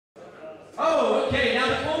Oh, okay, now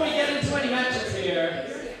before we get into any matches here,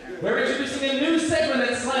 we're introducing a new segment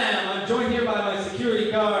at Slam. I'm joined here by my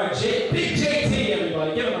security guard, Big JT,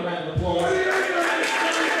 everybody. Give him a round of applause.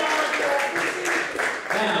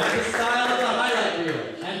 Now, in the style of the highlight reel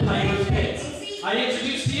and Piper's Pit, I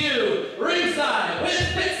introduce to you Ringside with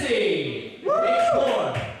Fitzy. We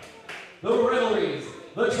explore the rivalries,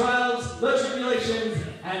 the trials, the tribulations,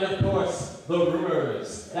 and of course, the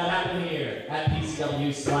rumors that happen here at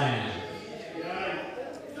PCW Slam.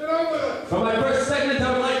 For my first segment,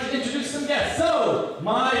 I would like to introduce some guests. So,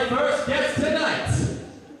 my first guest tonight.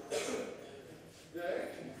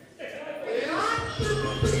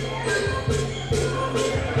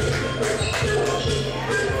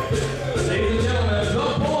 Ladies and gentlemen,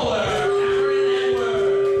 the bowler, Aaron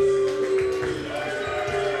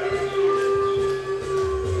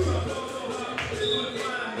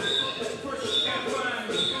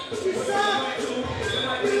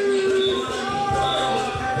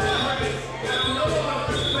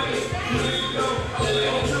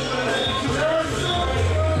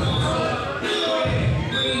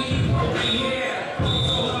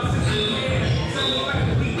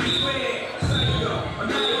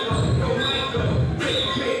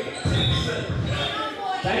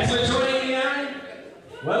Thanks for joining me, Aaron.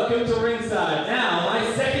 Welcome to Ringside. Now,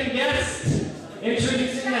 my second guest,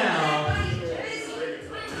 introducing now.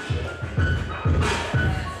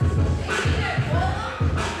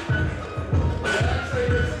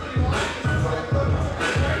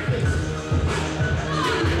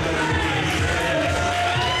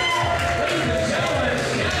 Ladies and gentlemen,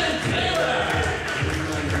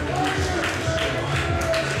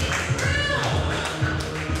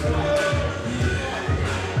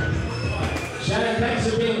 Shannon, thanks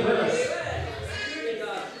for being with us.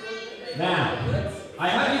 Now, I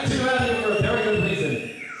have you two out here for a very good reason.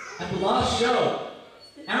 At the last show,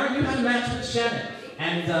 Aaron, you had a match with Shannon,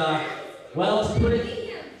 and well, to put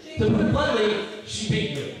it bluntly, she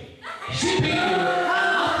beat you. She beat you.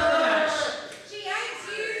 After the match,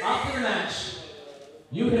 after the match,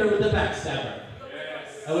 you hit her with the backstabber.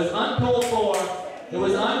 It was uncalled for. It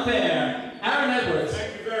was unfair. Aaron Edwards.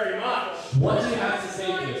 Thank you very much. What do you have to say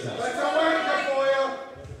for yourself? That's a wanker for you.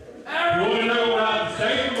 Aaron, you want to know what I have to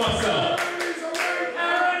say for myself?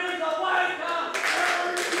 Aaron is a wanker.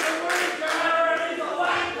 Aaron is a wanker. Aaron is a wanker. Aaron is a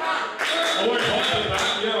wanker. I won't talk about that.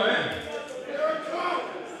 Yeah, I am.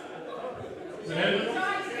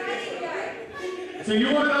 So you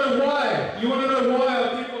want to know why? You want to know why I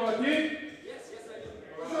did what I did? Yes, I do.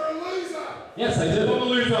 Was I a loser? Yes, I do. I'm a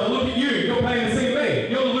loser. Look at you. You're paying to see me.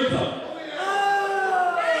 You're the loser.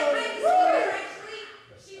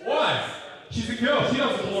 Why? She's a girl. She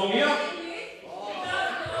doesn't belong here.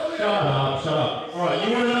 Shut up. Shut up. All right.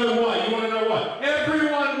 You want to know why? You want to know why?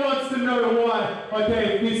 Everyone wants to know why I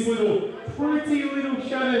gave this pretty little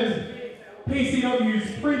Shannon, PCW's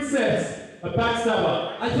princess, a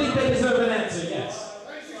backstabber. I think they deserve an answer, yes.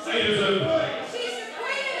 They deserve it. She's the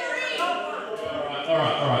queen of the ring. All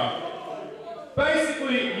right.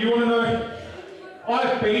 Basically, you want to know,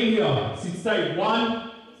 I've been here since day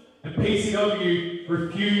one, and PCW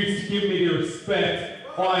refused to give me the respect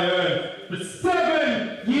I earned. For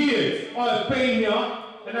 7 years I've been here,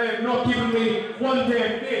 and they have not given me one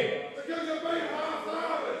damn thing. Because you've been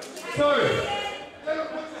half-hearted. So, never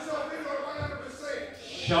put yourself in on 100%.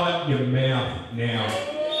 Shut your mouth now.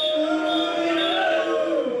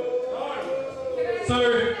 So,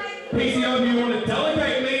 PCW want to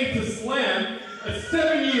delegate me to Slam, a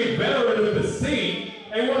 7-year veteran of the scene.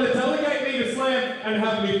 They want to delegate me to Slam and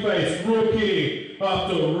have me face rookie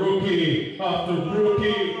after rookie after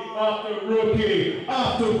rookie after rookie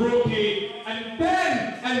after rookie, and then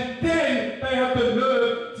they have the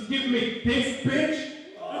nerve to give me this bitch.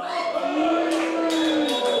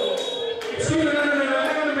 Excuse me, no,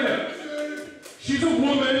 hang on a minute. She's a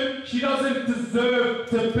woman. She doesn't deserve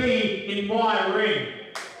to be in my ring.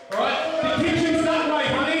 All right? The kitchen's that way,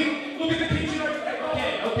 honey. Look at the kitchen over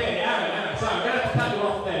there. Okay, Aaron, sorry, I'm going to have to cut you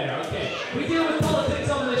off there, okay. We deal with politics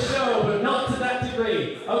on this show, but not to that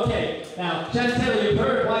degree. Okay, now, Shannon Taylor, you've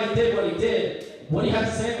heard why he did what he did. What do you have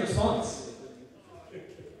to say in response?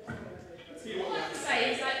 All I have to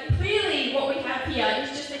say is that clearly what we have here is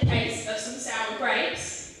just a case of some sour grapes.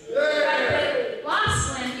 But last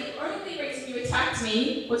Slam, the only reason you attacked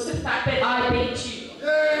me was the fact that I beat you. Now,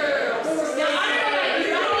 I don't know about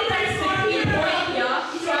you, I think that's the key point here,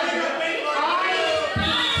 because I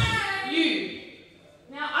beat you.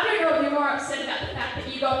 Now, I don't know if you're more upset about the fact that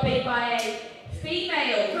you got beat by a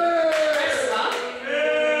female wrestler. The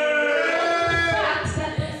fact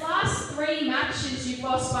that the last 3 matches you've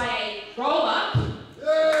lost by a roll-up.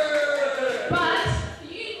 But for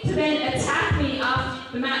you to then attack me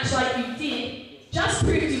after the match like you did just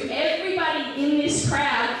proves to everybody in this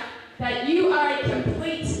crowd that you are a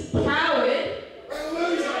complete coward. A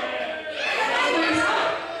loser.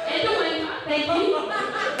 And a winner. Thank you.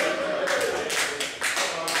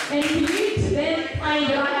 And for you to then claim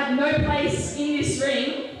that I have no place in this ring.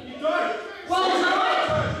 You don't. Well, no.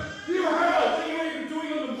 You heard what you were even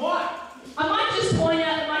doing on the mic. I might just point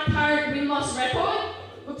out that my current win-loss record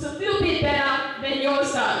looks a little bit better than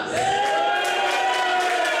yours does.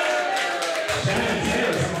 Shannon,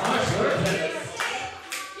 Taylor, some harsh words.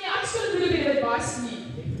 Yeah, I just got a little bit of advice from you.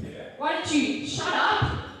 Why don't you shut up,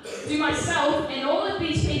 do myself and all of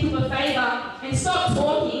these people a favour and stop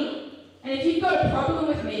talking, and if you've got a problem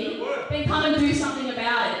with me, then come and do something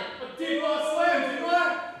about it. I did last slam, didn't I?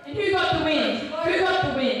 And who got the win? Who got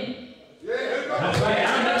the win? That's right,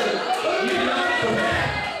 Aaron, you did not get the win.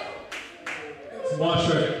 It's my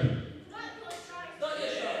show.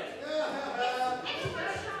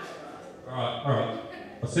 Alright.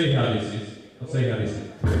 I'll see how this is.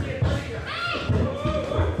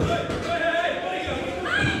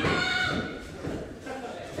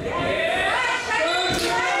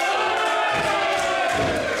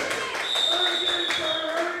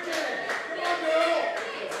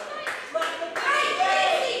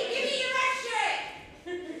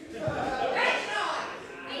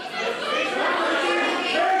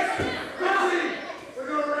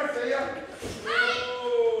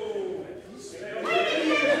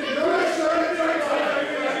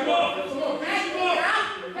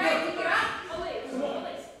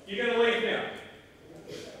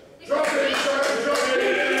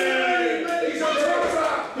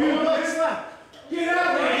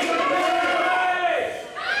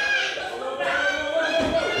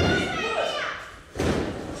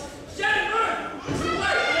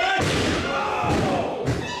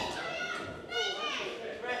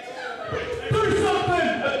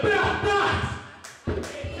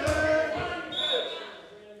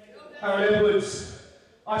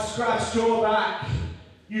 I scratched your back,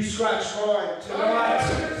 you scratched mine. Tonight,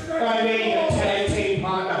 I need a tag team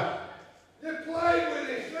partner. You played with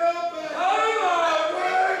it, Melbourne!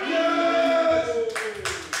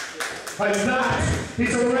 And that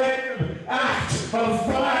is a random act of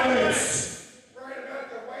violence. Right about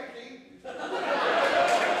the waking. You're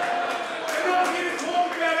not here to talk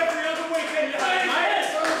about every other weekend, mate.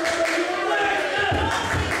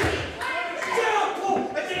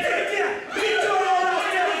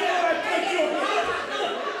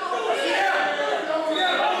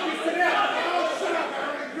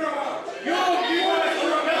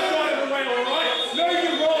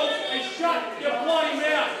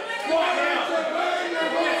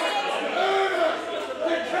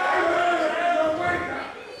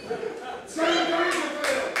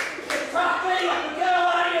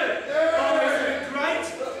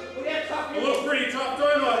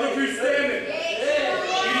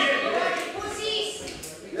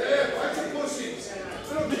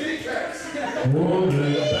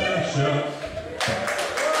 Woman basher.